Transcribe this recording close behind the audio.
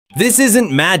This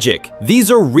isn't magic.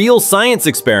 These are real science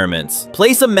experiments.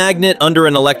 Place a magnet under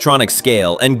an electronic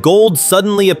scale and gold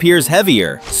suddenly appears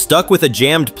heavier. Stuck with a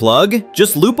jammed plug?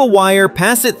 Just loop a wire,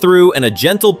 pass it through, and a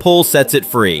gentle pull sets it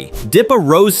free. Dip a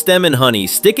rose stem in honey,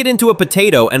 stick it into a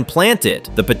potato, and plant it.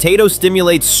 The potato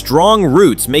stimulates strong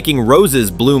roots, making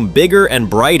roses bloom bigger and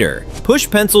brighter.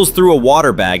 Push pencils through a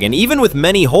water bag, and even with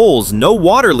many holes, no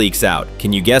water leaks out.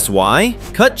 Can you guess why?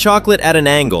 Cut chocolate at an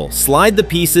angle, slide the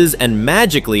pieces, and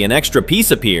magically an extra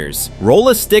piece appears. Roll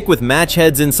a stick with match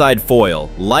heads inside foil,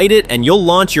 light it, and you'll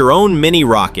launch your own mini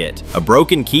rocket. A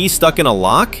broken key stuck in a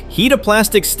lock? Heat a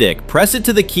plastic stick, press it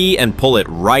to the key, and pull it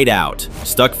right out.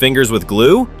 Stuck fingers with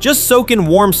glue? Just soak in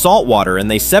warm salt water and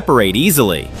they separate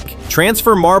easily.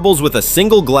 Transfer marbles with a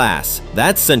single glass.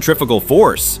 That's centrifugal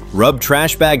force. Rub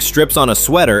trash bag strips on a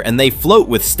sweater and they float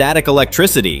with static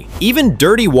electricity. Even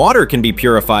dirty water can be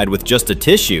purified with just a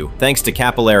tissue, thanks to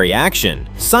capillary action.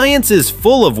 Science is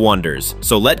full of wonders,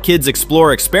 so let kids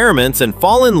explore experiments and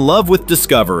fall in love with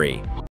discovery.